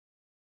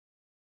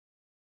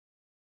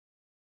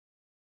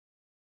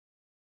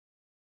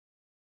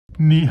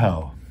Ni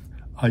hao.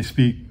 I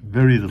speak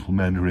very little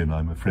Mandarin,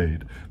 I'm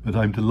afraid, but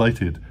I'm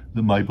delighted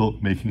that my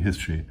book, Making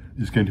History,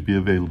 is going to be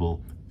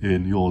available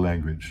in your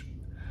language.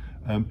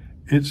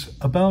 It's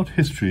about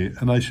history,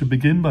 and I should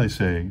begin by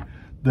saying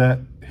that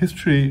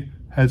history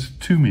has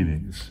two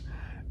meanings.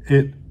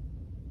 In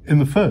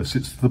the first,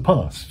 it's the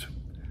past,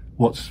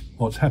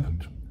 what's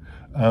happened.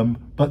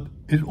 But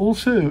it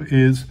also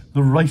is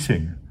the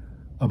writing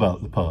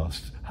about the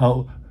past,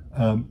 how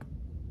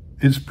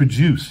it's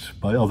produced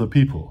by other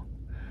people.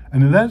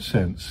 And in that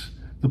sense,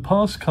 the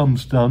past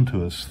comes down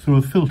to us through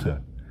a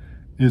filter,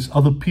 is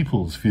other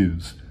people's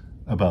views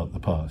about the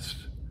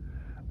past.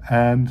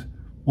 And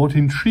what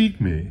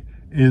intrigued me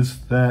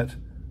is that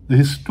the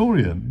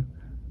historian,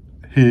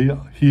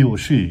 he or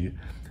she,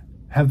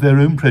 have their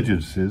own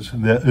prejudices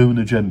and their own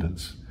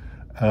agendas.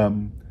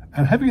 And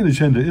having an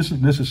agenda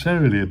isn't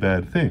necessarily a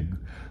bad thing.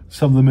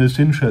 Some of the most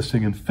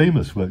interesting and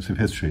famous works of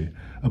history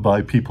are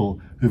by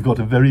people who've got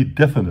a very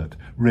definite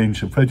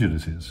range of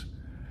prejudices.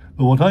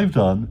 But what I've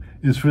done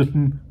is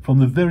written from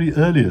the very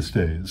earliest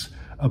days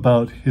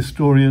about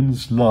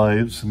historians'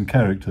 lives and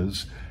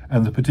characters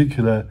and the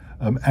particular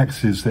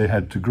axes they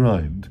had to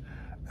grind,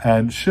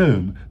 and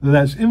shown that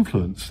that's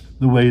influenced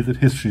the way that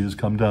history has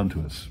come down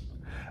to us.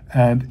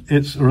 And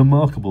it's a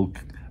remarkable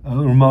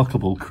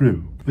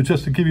crew. But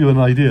just to give you an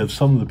idea of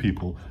some of the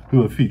people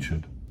who are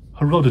featured: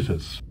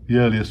 Herodotus, the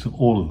earliest of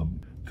all of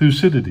them;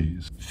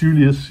 Thucydides,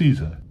 Julius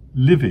Caesar,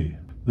 Livy,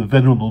 the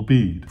Venerable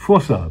Bede,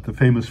 Froissart, the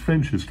famous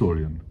French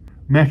historian,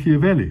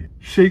 Machiavelli,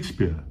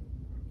 Shakespeare,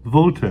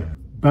 Voltaire,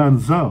 Ban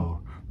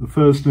Zhao, the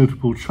first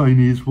notable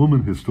Chinese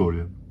woman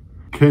historian,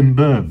 Ken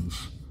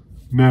Burns,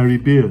 Mary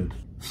Beard,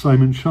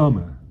 Simon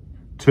Schama,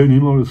 Toni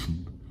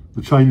Morrison,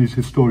 the Chinese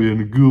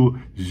historian Gu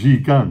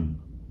Zhigang.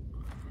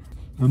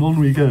 And on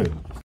we go.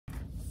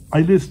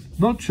 I list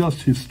not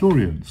just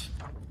historians,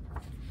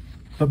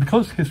 but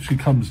because history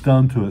comes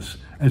down to us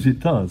as it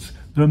does,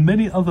 there are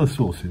many other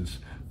sources.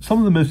 Some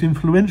of the most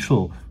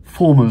influential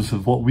formers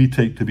of what we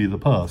take to be the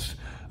past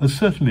are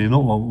certainly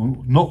not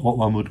what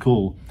one would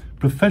call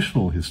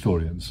professional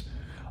historians.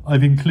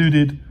 I've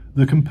included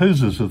the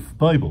composers of the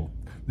Bible,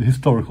 the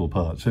historical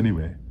parts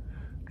anyway,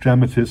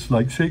 dramatists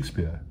like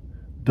Shakespeare,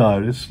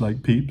 diarists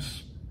like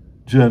Pepys,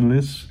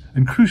 journalists,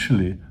 and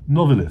crucially,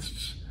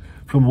 novelists,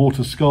 from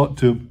Walter Scott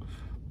to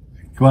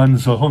Guan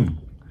Zhihong,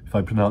 if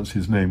I pronounce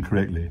his name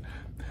correctly.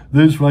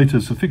 Those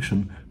writers of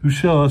fiction who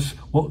show us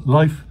what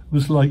life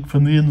was like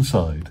from the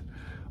inside,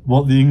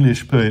 what the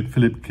English poet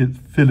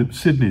Philip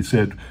Sidney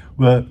said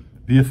were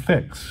the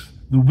effects,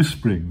 the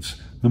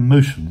whisperings, the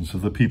motions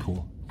of the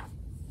people.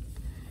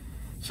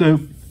 So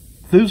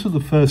those are the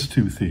first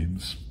two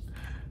themes,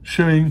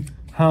 showing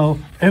how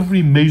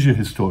every major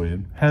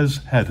historian has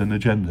had an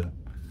agenda,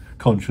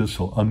 conscious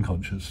or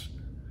unconscious,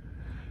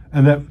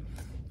 and that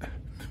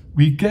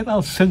we get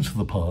our sense of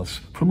the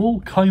past from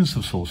all kinds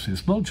of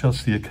sources, not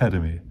just the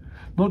academy,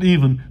 not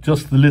even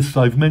just the lists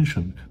I've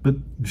mentioned,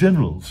 but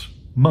generals,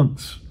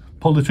 monks,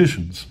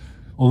 politicians,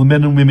 or the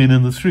men and women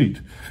in the street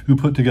who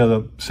put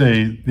together,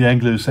 say, the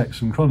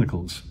Anglo-Saxon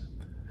Chronicles.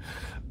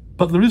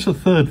 But there is a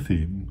third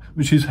theme,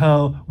 which is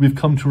how we've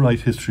come to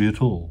write history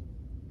at all.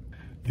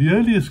 The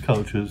earliest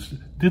cultures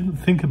didn't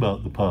think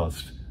about the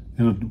past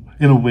in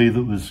a way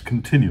that was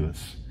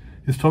continuous.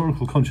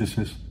 Historical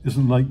consciousness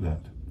isn't like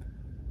that.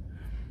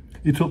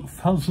 It took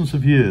thousands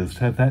of years to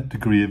have that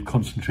degree of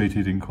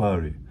concentrated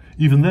inquiry.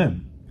 Even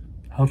then,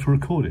 how to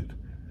record it?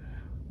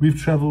 We've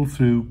travelled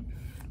through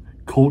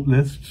court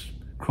lists,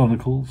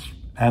 chronicles,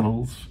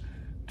 annals,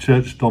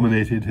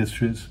 church-dominated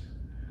histories,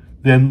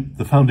 then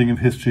the founding of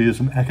history as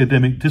an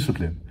academic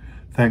discipline,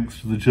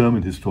 thanks to the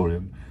German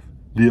historian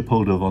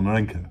Leopoldo von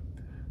Ranke,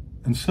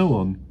 and so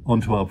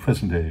on to our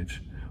present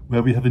age,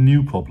 where we have a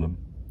new problem,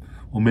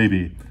 or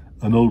maybe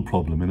an old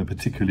problem in a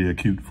particularly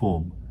acute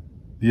form,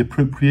 the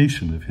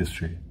appropriation of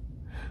history,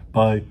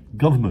 by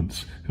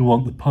governments who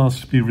want the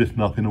past to be written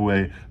up in a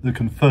way that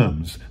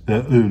confirms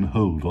their own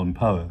hold on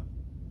power.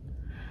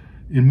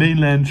 In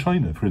mainland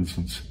China, for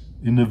instance,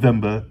 in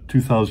November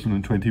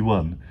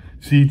 2021,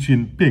 Xi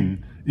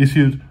Jinping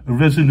issued a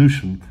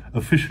resolution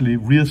officially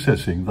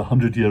reassessing the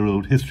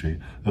 100-year-old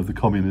history of the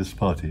Communist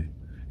Party,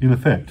 in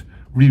effect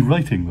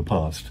rewriting the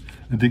past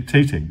and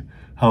dictating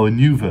how a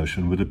new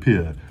version would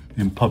appear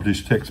in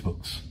published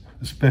textbooks,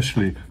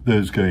 especially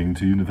those going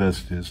to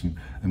universities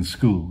and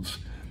schools,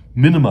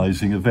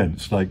 minimizing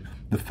events like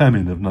the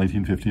famine of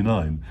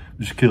 1959,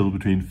 which killed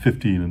between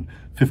 15 and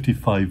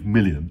 55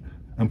 million,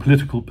 and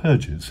political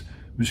purges,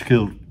 which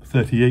killed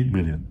 38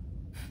 million.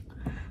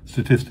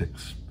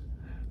 Statistics.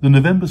 The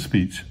November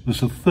speech was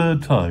the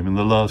third time in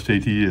the last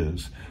 80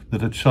 years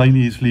that a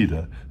Chinese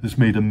leader has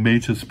made a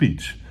major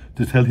speech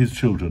to tell his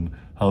children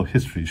how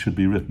history should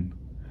be written.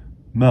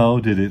 Mao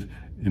did it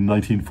in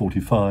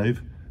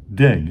 1945,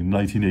 Deng in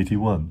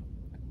 1981.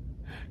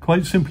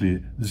 Quite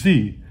simply,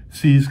 Xi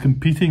sees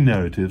competing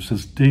narratives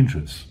as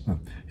dangerous,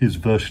 his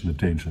version of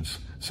dangerous,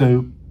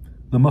 so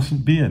there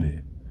mustn't be any.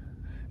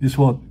 It's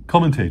what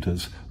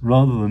commentators,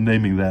 rather than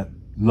naming that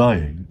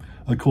lying,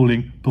 are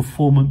calling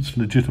performance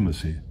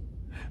legitimacy,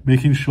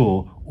 making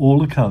sure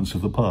all accounts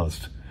of the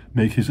past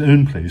make his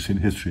own place in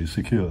history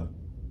secure.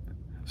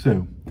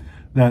 So,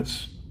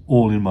 that's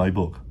all in my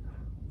book,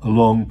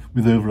 along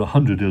with over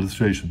 100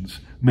 illustrations,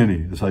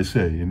 many, as I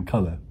say, in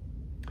colour.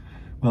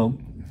 Well,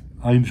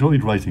 I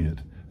enjoyed writing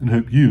it, and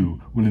hope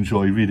you will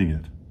enjoy reading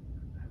it.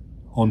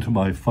 On to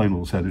my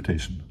final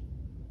salutation.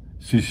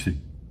 谢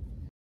谢。